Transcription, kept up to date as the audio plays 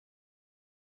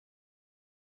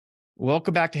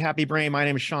Welcome back to Happy Brain. My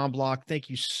name is Sean Block. Thank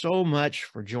you so much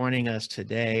for joining us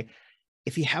today.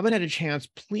 If you haven't had a chance,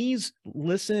 please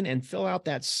listen and fill out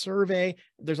that survey.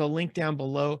 There's a link down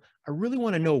below. I really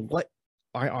want to know what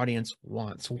our audience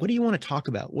wants. What do you want to talk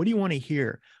about? What do you want to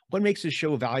hear? What makes this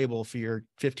show valuable for your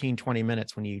 15, 20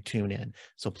 minutes when you tune in?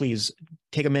 So please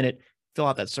take a minute, fill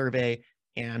out that survey,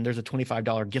 and there's a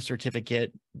 $25 gift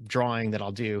certificate drawing that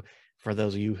I'll do for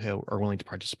those of you who are willing to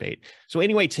participate. So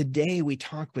anyway, today we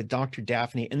talked with Dr.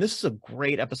 Daphne, and this is a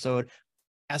great episode.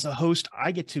 As a host,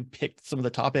 I get to pick some of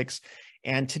the topics.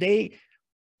 And today,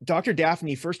 Dr.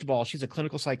 Daphne, first of all, she's a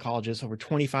clinical psychologist, over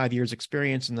 25 years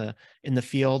experience in the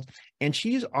field. And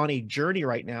she's on a journey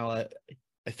right now. I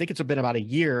think it's been about a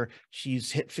year.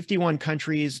 She's hit 51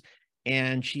 countries,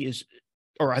 and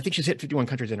I think she's hit 51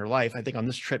 countries in her life. I think on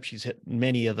this trip, she's hit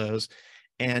many of those.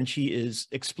 And she is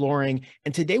exploring.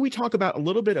 And today we talk about a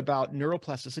little bit about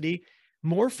neuroplasticity,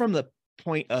 more from the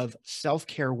point of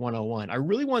self-care 101. I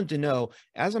really wanted to know,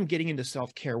 as I'm getting into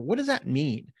self-care, what does that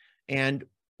mean? And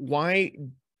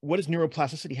what does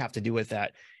neuroplasticity have to do with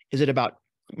that? Is it about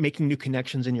making new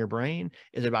connections in your brain?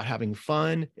 Is it about having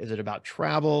fun? Is it about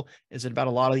travel? Is it about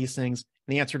a lot of these things?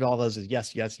 And the answer to all those is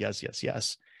yes, yes, yes, yes,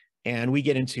 yes. And we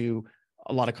get into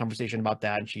a lot of conversation about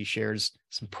that. And she shares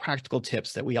some practical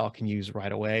tips that we all can use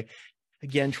right away.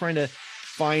 Again, trying to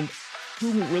find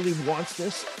who really wants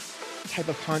this type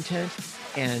of content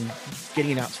and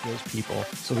getting it out to those people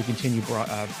so we continue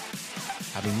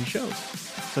having these shows.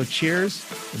 So cheers,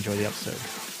 enjoy the episode.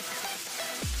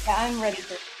 Yeah, I'm ready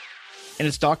for it. And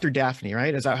it's Dr. Daphne,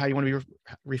 right? Is that how you want to be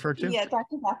referred to? Yeah,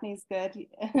 Dr. Daphne is good.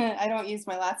 I don't use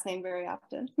my last name very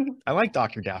often. I like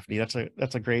Dr. Daphne. That's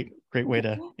a great way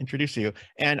to introduce you.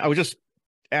 And I was just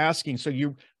asking, so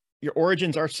your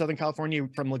origins are Southern California,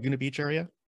 from Laguna Beach area?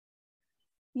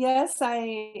 Yes,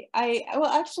 well,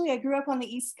 actually, I grew up on the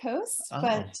East Coast,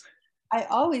 but I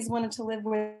always wanted to live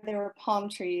where there were palm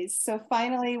trees. So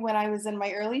finally, when I was in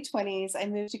my early 20s, I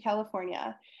moved to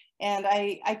California. And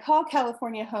I call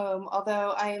California home,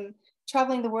 although I'm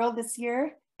traveling the world this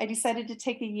year. I decided to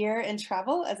take a year and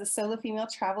travel as a solo female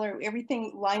traveler.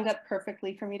 Everything lined up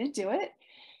perfectly for me to do it.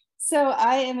 So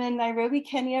I am in Nairobi,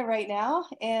 Kenya right now,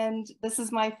 and this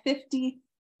is my 53rd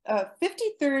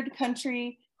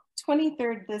country,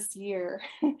 23rd this year.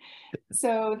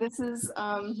 So this is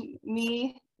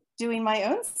me doing my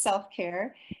own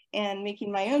self-care and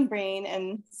making my own brain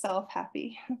and self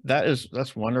happy.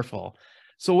 That's wonderful.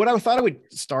 So what I thought I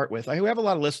would start with, I have a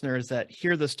lot of listeners that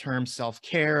hear this term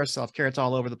self-care, it's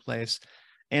all over the place.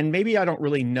 And maybe I don't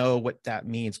really know what that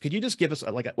means. Could you just give us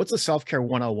what's a self-care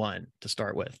 101 to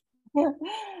start with?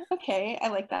 Okay, I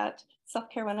like that.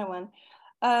 Self-care 101.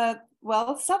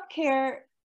 Well, self-care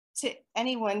to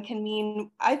anyone can mean,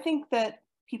 I think that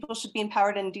people should be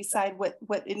empowered and decide what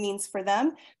it means for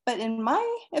them. But in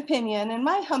my opinion, in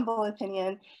my humble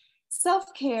opinion,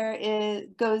 self-care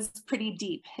goes pretty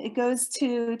deep. It goes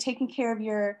to taking care of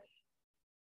your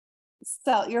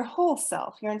self, your whole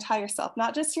self, your entire self,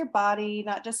 not just your body,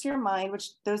 not just your mind, which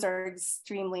those are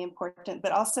extremely important,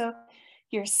 but also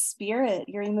your spirit,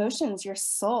 your emotions, your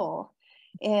soul.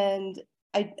 And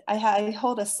I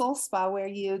hold a soul spa where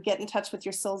you get in touch with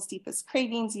your soul's deepest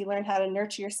cravings. You learn how to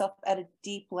nurture yourself at a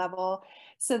deep level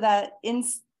so that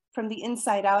from the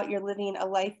inside out, you're living a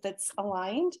life that's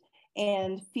aligned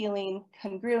and feeling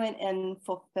congruent and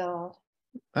fulfilled.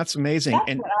 That's amazing.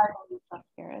 That's what I believe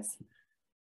self-care is.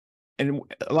 And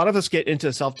a lot of us get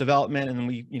into self-development, and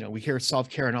we hear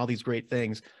self-care and all these great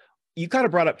things. You kind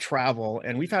of brought up travel,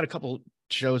 and we've had a couple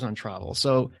shows on travel.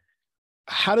 So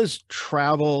how does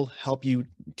travel help you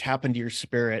tap into your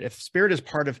spirit? If spirit is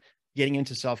part of getting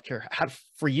into self-care,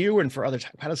 for you and for others,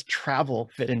 how does travel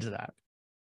fit into that?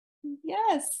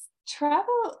 Yes,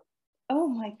 travel. Oh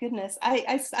my goodness.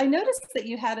 I noticed that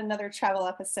you had another travel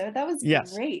episode. That was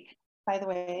great, by the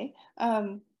way.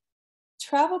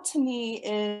 Travel to me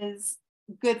is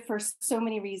good for so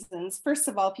many reasons. First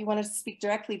of all, if you want to speak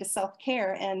directly to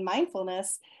self-care and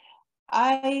mindfulness,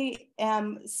 I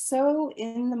am so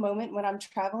in the moment when I'm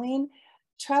traveling.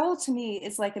 Travel to me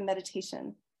is like a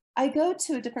meditation. I go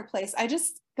to a different place. I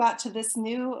just got to this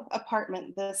new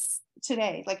apartment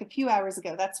today, like a few hours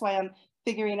ago. That's why I'm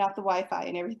figuring out the Wi-Fi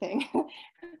and everything.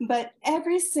 But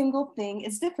every single thing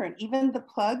is different. Even the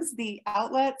plugs, the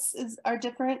outlets are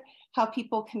different. How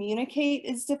people communicate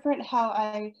is different. How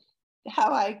I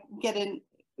get an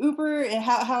Uber and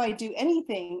how I do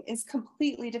anything is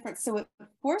completely different. So it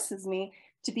forces me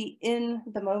to be in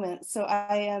the moment. So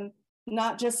I am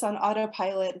not just on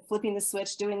autopilot, flipping the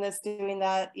switch, doing this, doing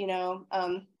that,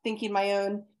 thinking my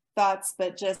own thoughts,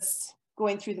 but just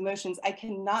going through the motions. I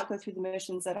cannot go through the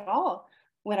motions at all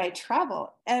when I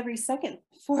travel, every second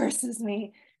forces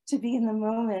me to be in the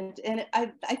moment. And I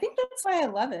think that's why I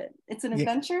love it. It's an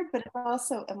adventure, but it's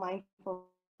also a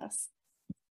mindfulness.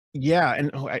 Yeah.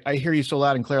 And I hear you so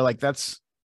loud and clear. Like that's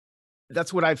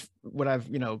what I've,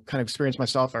 you know, kind of experienced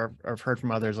myself, or I've heard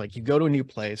from others. Like you go to a new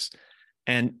place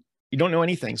and you don't know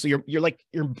anything. So you're like,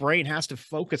 your brain has to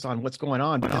focus on what's going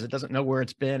on because it doesn't know where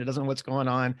it's been. It doesn't know what's going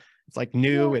on. It's like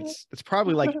new. It's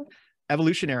probably like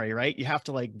evolutionary, right? You have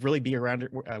to like really be around,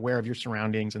 aware of your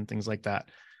surroundings and things like that.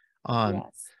 Yes.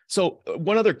 So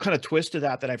one other kind of twist to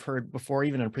that I've heard before,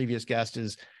 even in a previous guest,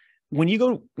 is when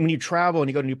you travel and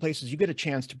you go to new places, you get a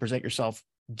chance to present yourself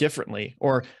differently,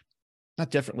 or not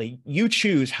differently. You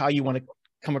choose how you want to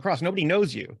come across. Nobody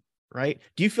knows you, right?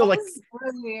 Do you feel like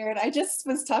really weird? I just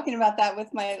was talking about that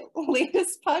with my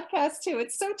latest podcast too.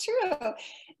 It's so true.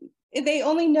 They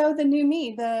only know the new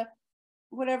me, the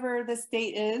whatever this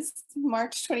date is,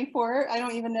 March 24. I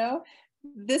don't even know.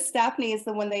 This Daphne is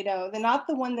the one they know. They're not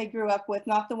the one they grew up with,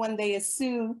 not the one they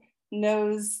assume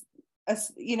knows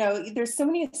us. You know, there's so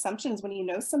many assumptions when you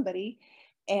know somebody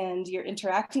and you're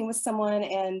interacting with someone,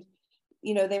 and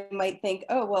you know, they might think,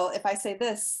 oh, well, if I say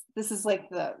this is like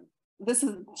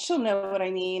she'll know what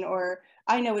I mean, or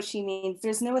I know what she means.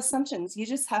 There's no assumptions. You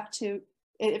just have to,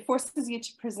 it forces you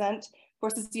to present,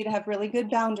 forces you to have really good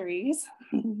boundaries.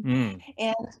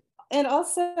 And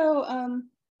also,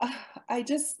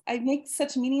 I make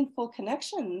such meaningful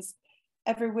connections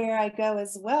everywhere I go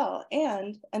as well.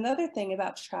 And another thing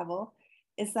about travel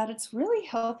is that it's really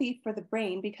healthy for the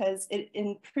brain because it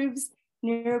improves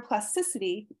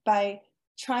neuroplasticity by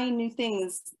trying new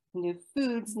things, new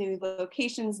foods, new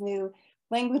locations, new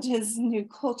languages, new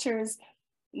cultures,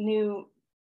 new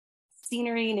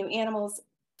scenery, new animals.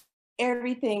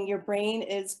 Everything your brain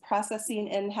is processing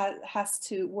and has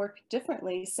to work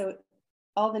differently. So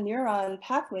all the neuron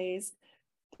pathways,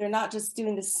 they're not just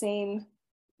doing the same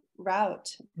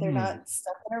route. They're not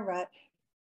stuck in a rut.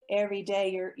 Every day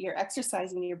you're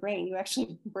exercising your brain. You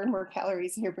actually burn more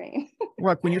calories in your brain.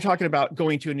 Right. When you're talking about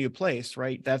going to a new place,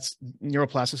 right? That's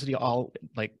neuroplasticity all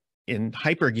like in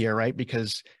hyper gear, right?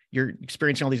 Because you're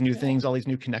experiencing all these new things, all these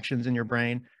new connections in your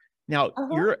brain. Now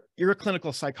you're a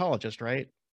clinical psychologist, right?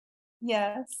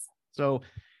 Yes. So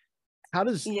how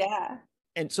does,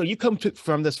 and so you come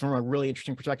from this from a really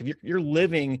interesting perspective. You're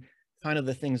living kind of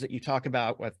the things that you talk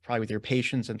about with probably with your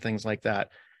patients and things like that.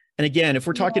 And again, if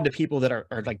we're talking to people that are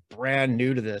like brand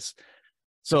new to this,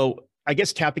 so I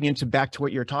guess tapping into back to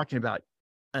what you're talking about,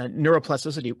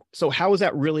 neuroplasticity. So how is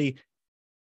that really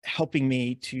helping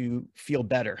me to feel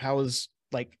better? How is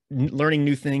like learning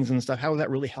new things and stuff? How is that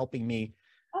really helping me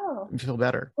feel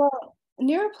better? Well,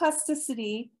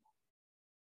 neuroplasticity,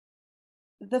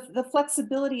 the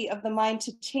flexibility of the mind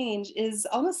to change is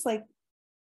almost like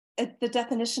the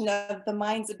definition of the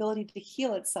mind's ability to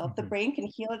heal itself. The brain can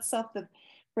heal itself. The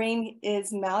brain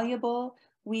is malleable.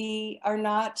 We are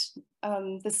not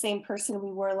the same person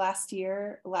we were last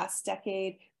year, last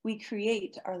decade. We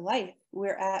create our life.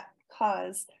 We're at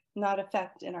cause, not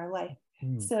effect in our life.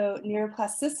 So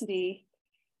neuroplasticity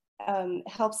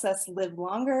helps us live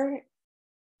longer.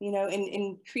 You know,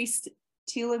 increased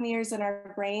telomeres in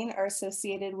our brain are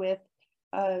associated with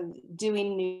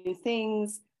doing new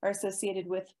things, are associated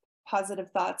with positive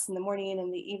thoughts in the morning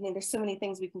and the evening. There's so many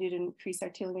things we can do to increase our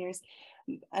telomeres,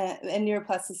 and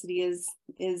neuroplasticity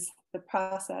is the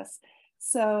process.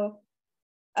 So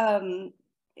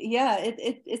yeah,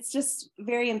 it's just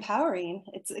very empowering.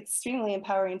 It's extremely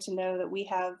empowering to know that we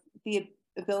have the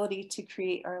ability to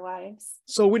create our lives.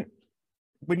 So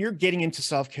when you're getting into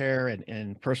self-care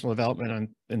and personal development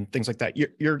and things like that,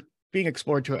 you're being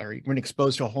explored to, or you're being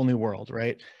exposed to a whole new world,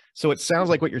 right? So it sounds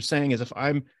like what you're saying is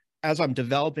as I'm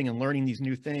developing and learning these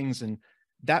new things, and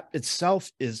that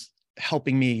itself is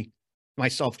helping me, my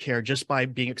self-care, just by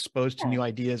being exposed to new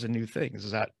ideas and new things.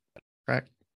 Is that correct?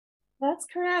 That's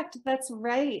correct. That's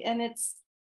right. And it's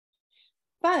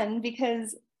fun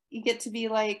because you get to be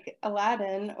like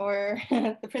Aladdin or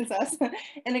the princess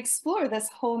and explore this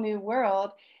whole new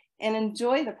world and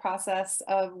enjoy the process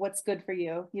of what's good for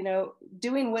you. You know,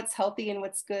 doing what's healthy and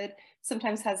what's good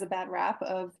sometimes has a bad rap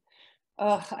of,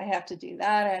 oh, I have to do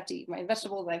that. I have to eat my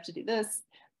vegetables. I have to do this.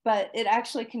 But it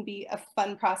actually can be a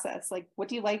fun process. Like, what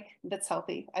do you like that's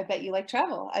healthy? I bet you like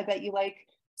travel. I bet you like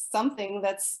something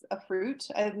that's a fruit.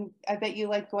 I bet you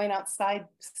like going outside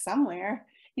somewhere.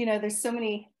 You know, there's so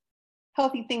many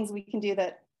healthy things we can do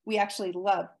that we actually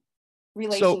love.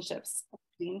 Relationships.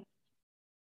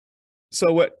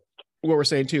 So what we're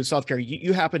saying too, self-care,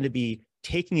 you happen to be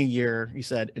taking a year, you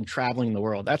said, and traveling the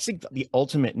world. That's the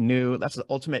ultimate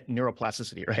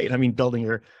neuroplasticity, right? I mean, building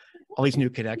all these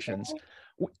new connections.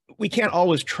 we can't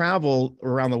always travel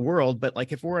around the world, but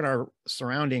like if we're in our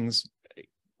surroundings,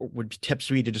 would tips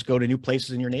be to just go to new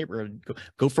places in your neighborhood,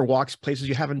 go for walks, places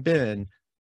you haven't been,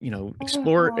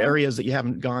 explore areas that you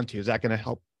haven't gone to. Is that going to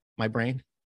help my brain?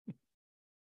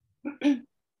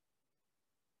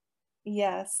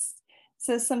 Yes.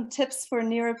 So some tips for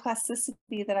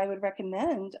neuroplasticity that I would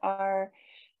recommend are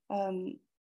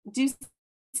do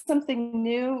something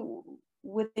new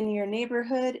within your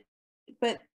neighborhood,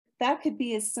 but that could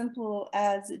be as simple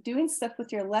as doing stuff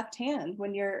with your left hand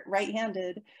when you're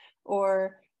right-handed,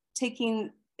 or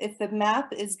if the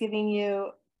map is giving you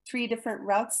 3 different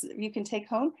routes you can take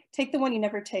home, take the one you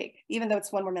never take, even though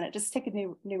it's 1 more minute, just take a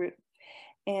new route.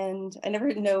 And I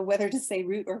never know whether to say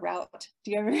route or route.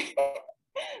 Do you ever?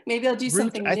 Maybe I'll do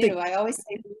something new. I always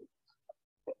say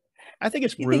route. I think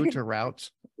it's route or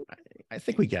route. I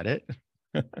think we get it.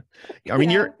 I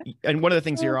mean, and one of the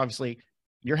things here, obviously,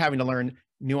 you're having to learn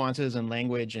nuances and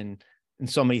language and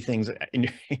so many things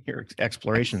in your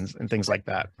explorations and things like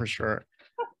that, for sure.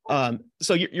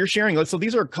 So you're sharing. So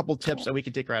these are a couple tips that we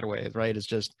can take right away, right? It's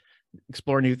just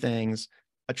explore new things.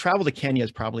 A travel to Kenya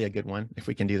is probably a good one if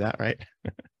we can do that, right?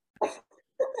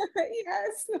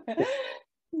 Yes.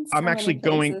 I'm actually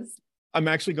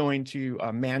going to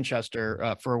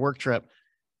Manchester for a work trip,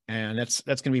 and that's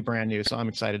going to be brand new. So I'm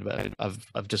excited about it,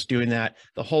 of just doing that,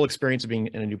 the whole experience of being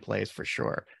in a new place, for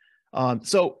sure.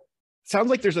 So sounds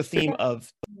like there's a theme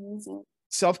of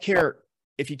self-care.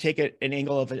 If you take it an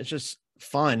angle of it, it's just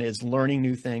fun, is learning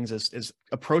new things, is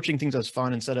approaching things as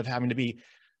fun instead of having to be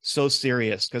so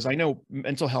serious. Because I know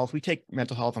mental health, we take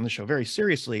mental health on the show very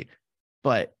seriously,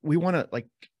 but we want to like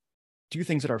do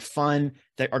things that are fun,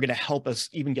 that are going to help us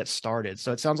even get started.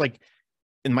 So it sounds like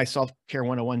in my self-care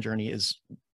 101 journey, is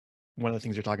one of the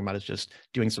things you're talking about is just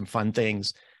doing some fun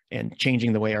things and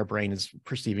changing the way our brain is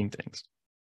perceiving things.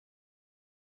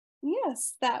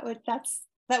 Yes, that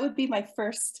would be my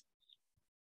first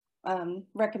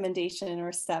recommendation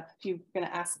or step. If you're going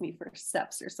to ask me for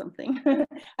steps or something,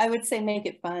 I would say make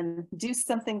it fun. Do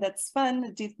something that's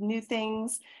fun, do new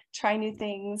things, try new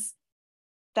things.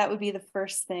 That would be the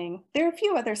first thing. There are a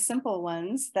few other simple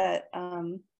ones that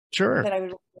sure, that I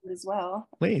would recommend as well.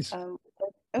 Please.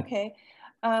 Okay.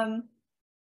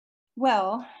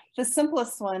 Well, the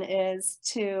simplest one is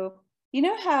to, you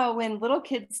know how when little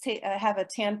kids have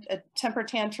a temper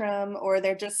tantrum, or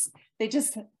they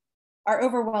just are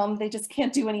overwhelmed, they just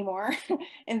can't do anymore,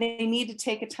 and they need to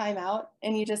take a time out,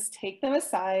 and you just take them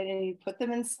aside and you put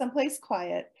them in someplace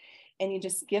quiet and you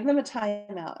just give them a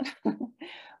timeout.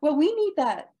 Well, we need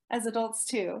that as adults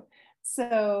too.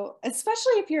 So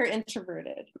especially if you're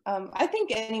introverted, I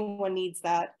think anyone needs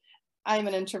that. I'm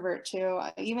an introvert too.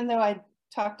 Even though I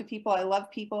talk to people, I love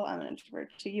people, I'm an introvert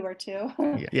too. You are too.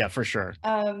 Yeah, for sure.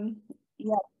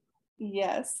 Yeah.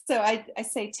 Yes. So I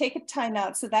say take a time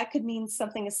out. So that could mean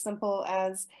something as simple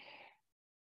as,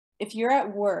 if you're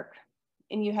at work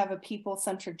and you have a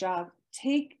people-centered job,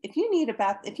 if you need a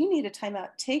timeout,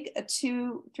 take a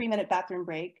 2-3 minute bathroom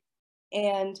break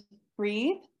and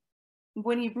breathe.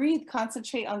 When you breathe,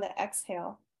 concentrate on the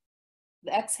exhale.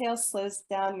 The exhale slows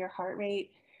down your heart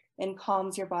rate and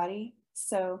calms your body.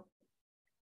 So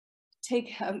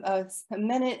take a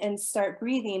minute and start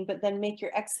breathing, but then make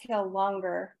your exhale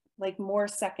longer, like more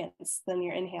seconds than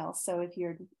your inhale. So if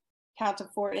you're count to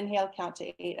 4 inhale, count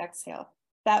to 8 exhale.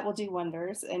 That will do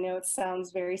wonders. I know it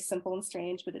sounds very simple and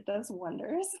strange, but it does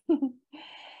wonders.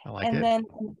 I like it. And then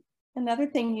another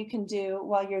thing you can do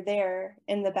while you're there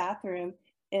in the bathroom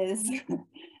is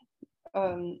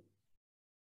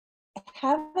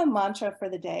have a mantra for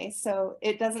the day. So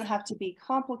it doesn't have to be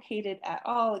complicated at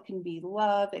all. It can be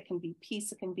love, it can be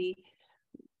peace, it can be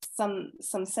some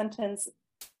sentence.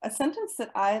 A sentence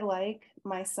that I like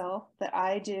myself, that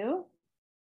I do,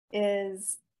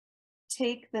 is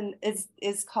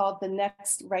is called the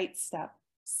next right step.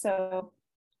 So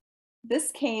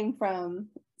this came from,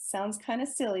 sounds kind of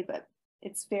silly, but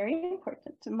it's very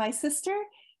important. My sister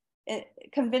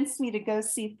convinced me to go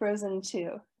see Frozen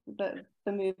 2, the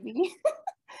movie,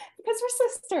 because we're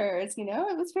sisters, you know.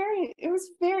 It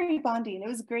was very bonding. It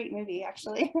was a great movie,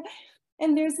 actually.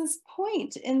 And there's this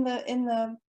point in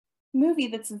the movie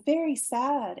that's very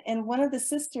sad, and one of the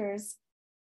sisters,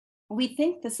 we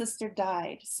think the sister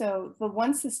died. So the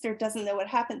one sister doesn't know what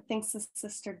happened, thinks the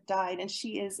sister died, and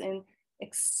she is in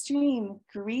extreme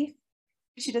grief.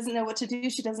 She doesn't know what to do.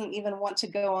 She doesn't even want to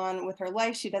go on with her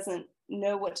life. She doesn't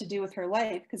know what to do with her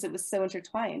life because it was so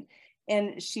intertwined.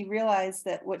 And she realized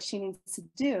that what she needs to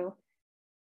do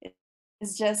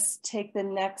is just take the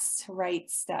next right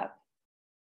step.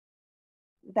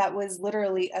 That was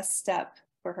literally a step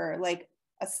for her, like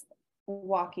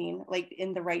walking like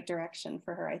in the right direction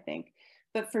for her, I think.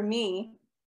 But for me,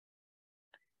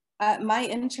 my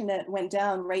internet went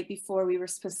down right before we were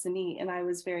supposed to meet, and I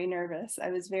was very nervous. I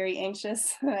was very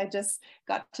anxious. I just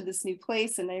got to this new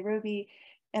place in Nairobi,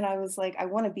 and I was like, I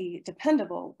want to be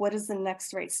dependable. What is the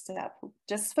next right step?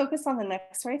 Just focus on the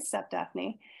next right step,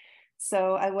 Daphne.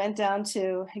 So I went down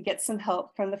to get some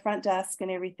help from the front desk and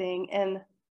everything, and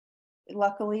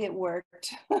luckily it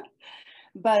worked.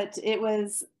 But it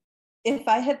was, if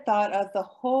I had thought of the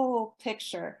whole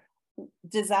picture,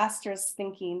 disastrous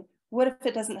thinking, what if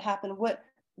it doesn't happen? What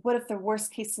if the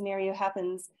worst case scenario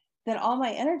happens? Then all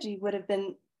my energy would have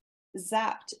been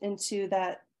zapped into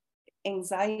that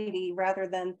anxiety rather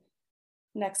than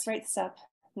next right step,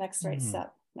 next right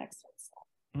step, next right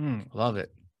step. Love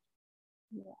it.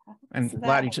 Yeah. And so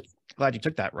glad you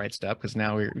took that right step, because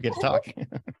now we get to talk.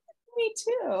 Me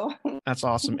too. That's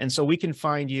awesome. And so we can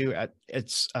find you at,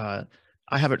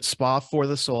 I have it Spa for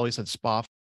the Soul. You said Spa.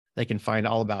 They can find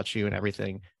all about you and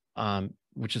everything,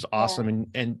 which is awesome.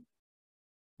 Yeah. And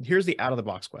here's the out of the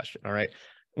box question. All right.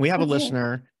 We have a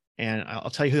listener, and I'll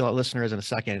tell you who that listener is in a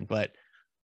second, but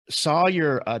saw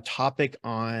your topic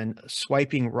on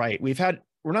swiping right.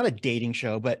 We're not a dating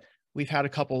show, but we've had a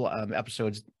couple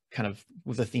episodes kind of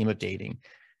with the theme of dating.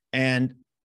 And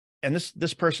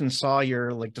this person saw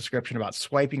your like description about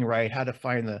swiping right, how to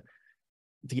find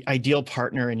the ideal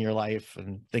partner in your life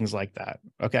and things like that.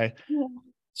 Okay. Yeah.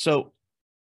 So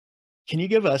can you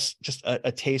give us just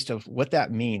a taste of what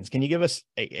that means? Can you give us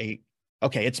okay,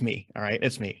 it's me. All right.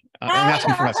 It's me. I'm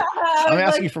asking for myself. I'm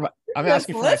asking for myself. I'm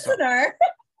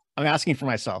asking for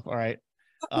myself. All right.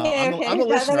 I'm a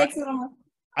listener.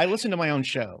 I listen to my own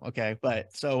show. Okay.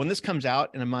 But so when this comes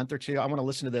out in a month or two, I want to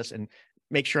listen to this and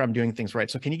make sure I'm doing things right.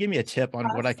 So can you give me a tip on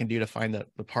what I can do to find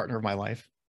the partner of my life?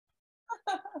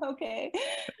 Okay.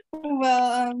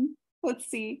 Well, let's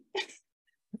see.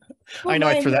 I know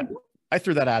I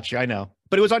threw that at you. I know,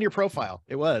 but it was on your profile.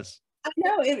 It was. I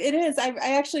know it is. I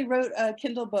actually wrote a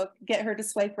Kindle book, Get Her to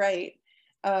Swipe Right.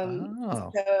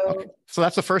 Okay. So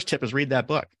that's the first tip, is read that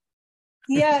book.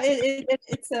 Yeah,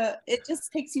 it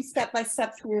just takes you step by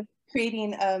step through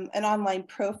creating an online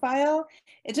profile.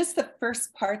 It's just the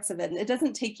first parts of it. And it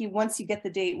doesn't take you, once you get the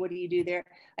date, what do you do there?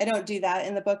 I don't do that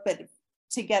in the book, but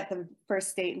to get the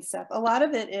first date and stuff, a lot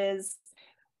of it is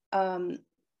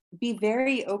be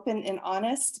very open and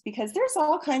honest, because there's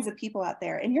all kinds of people out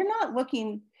there, and you're not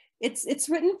looking, it's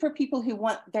written for people who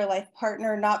want their life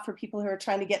partner, not for people who are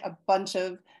trying to get a bunch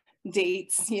of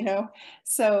dates, you know?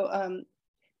 So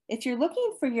if you're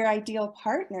looking for your ideal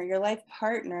partner, your life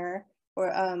partner,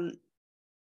 or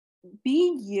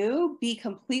be you, be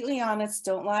completely honest,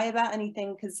 don't lie about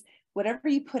anything, because whatever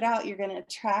you put out, you're going to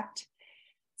attract.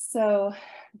 So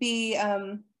be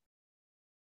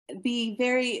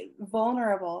very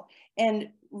vulnerable, and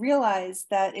realize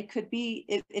that it could be,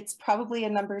 it's probably a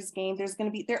numbers game.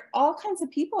 There are all kinds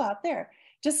of people out there.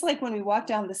 Just like when we walk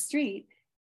down the street,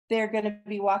 they're going to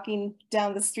be walking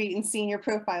down the street and seeing your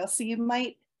profile. So you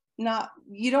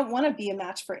don't want to be a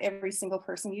match for every single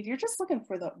person. You're just looking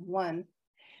for the one.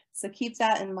 So keep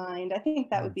that in mind. I think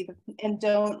that would be and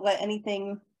don't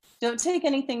take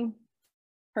anything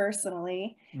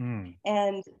personally,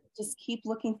 and just keep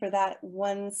looking for that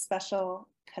one special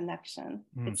connection.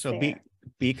 So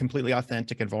be completely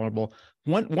authentic and vulnerable.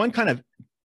 One kind of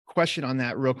question on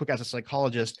that real quick, as a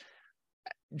psychologist,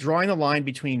 drawing the line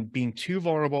between being too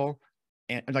vulnerable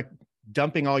and like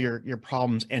dumping all your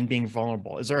problems and being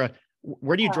vulnerable.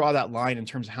 Where do you draw that line in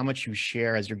terms of how much you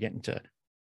share as you're getting to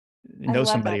know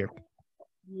somebody?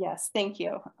 Yes, thank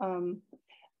you.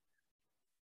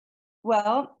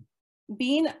 Well,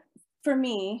 for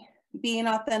me, being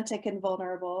authentic and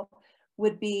vulnerable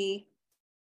would be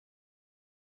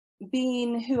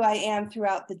being who I am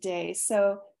throughout the day.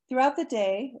 So throughout the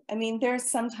day, I mean, there's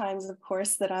sometimes, of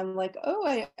course, that I'm like, oh,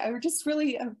 I just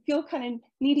really feel kind of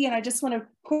needy and I just want to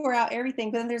pour out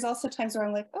everything. But then there's also times where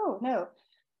I'm like, oh, no,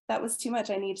 that was too much.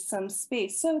 I need some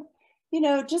space. So,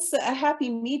 just a happy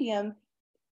medium.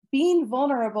 Being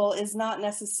vulnerable is not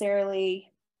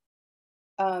necessarily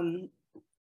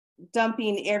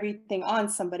dumping everything on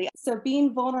somebody. So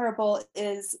being vulnerable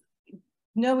is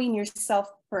knowing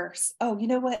yourself first. Oh, you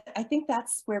know what? I think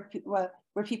that's where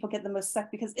people get the most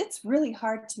stuck, because it's really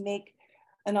hard to make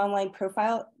an online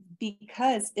profile,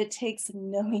 because it takes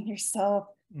knowing yourself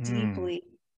deeply.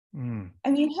 I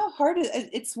mean, how hard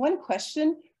it's one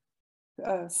question,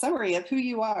 summary of who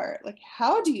you are. Like,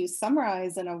 how do you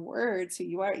summarize in a word who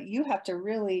you are? You have to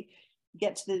really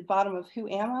get to the bottom of who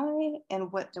am I,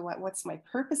 and what's my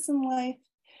purpose in life?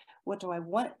 What do I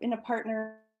want in a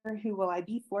partner? Who will I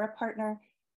be for a partner?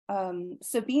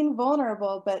 So being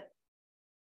vulnerable, but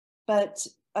but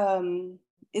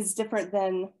is different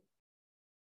than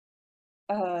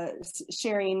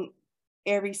sharing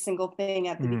every single thing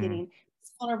at the beginning.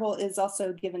 Vulnerable is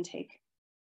also give and take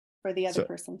for the other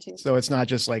person too. So it's not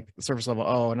just like surface level,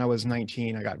 oh, when I was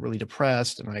 19, I got really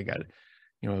depressed and I got,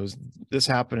 you know, this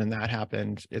happened and that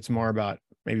happened. It's more about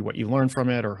maybe what you learned from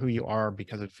it or who you are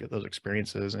because of those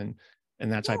experiences and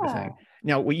that type of thing.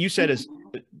 Now, what you said is,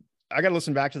 I got to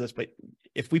listen back to this, but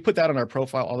if we put that on our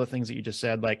profile, all the things that you just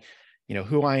said, like, you know,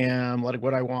 who I am,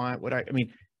 what I want, I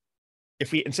mean,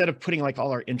 if we, instead of putting like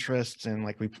all our interests and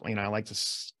like you know, I like to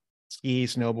ski,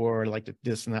 snowboard, I like to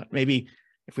this and that, maybe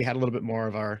if we had a little bit more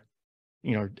of our,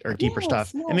 you know, our deeper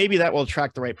stuff, and maybe that will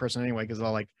attract the right person anyway, because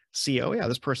they'll like see, oh yeah,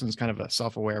 this person's kind of a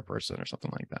self-aware person or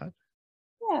something like that.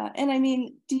 Yeah. And I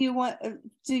mean, do you want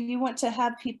to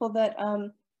have people that,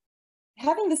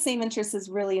 having the same interests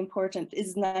is really important,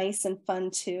 is nice and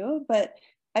fun too, but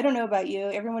I don't know about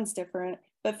you, everyone's different.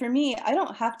 But for me, I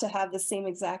don't have to have the same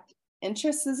exact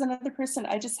interests as another person.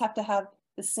 I just have to have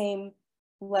the same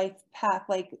life path,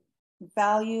 like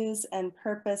values and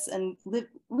purpose, and live.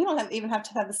 We don't even have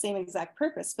to have the same exact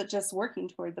purpose, but just working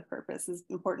toward the purpose is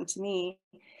important to me.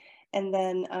 And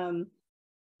then,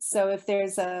 so if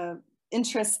there's a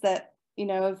interest that, you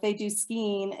know, if they do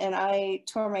skiing and I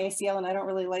tore my ACL and I don't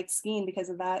really like skiing because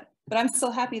of that, but I'm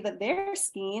still happy that they're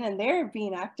skiing and they're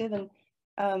being active. And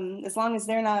as long as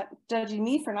they're not judging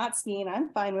me for not skiing, I'm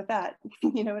fine with that.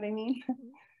 You know what I mean?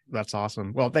 That's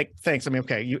awesome. Well, thanks. I mean,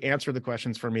 okay, you answered the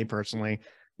questions for me personally.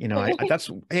 You know,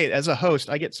 that's, hey, as a host,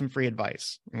 I get some free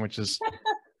advice, which is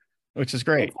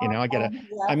great. You know, I get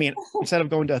I mean, instead of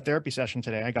going to a therapy session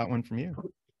today, I got one from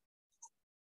you.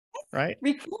 Right?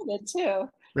 Recorded too.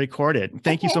 Recorded.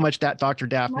 Thank you so much, Dr.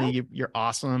 Daphne. You're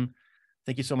awesome.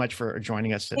 Thank you so much for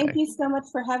joining us today. Thank you so much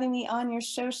for having me on your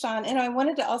show, Sean. And I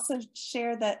wanted to also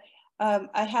share that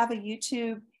I have a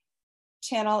YouTube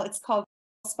channel. It's called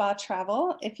Spa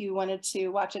Travel, if you wanted to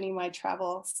watch any of my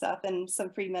travel stuff, and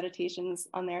some free meditations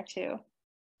on there too.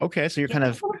 Okay, so you're kind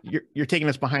of you're taking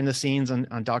us behind the scenes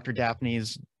on Dr.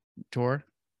 Daphne's tour.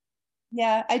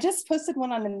 Yeah, I just posted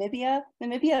one on Namibia.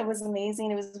 Namibia was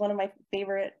amazing. It was one of my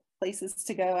favorite places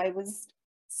to go. I was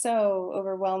so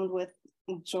overwhelmed with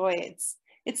joy.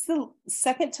 It's the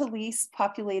second to least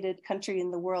populated country in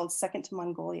the world, second to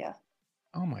Mongolia.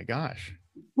 Oh my gosh.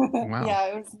 Wow. Yeah,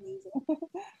 it was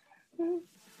amazing.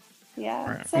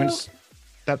 Yeah. Right. So,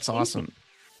 that's awesome.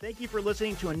 Thank you for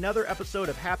listening to another episode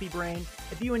of Happy Brain.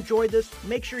 If you enjoyed this,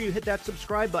 make sure you hit that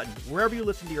subscribe button wherever you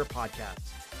listen to your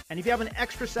podcasts. And if you have an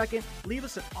extra second, leave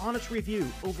us an honest review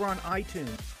over on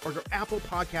iTunes or your Apple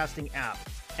podcasting app.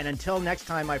 And until next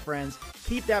time, my friends,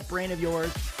 keep that brain of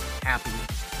yours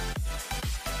happy.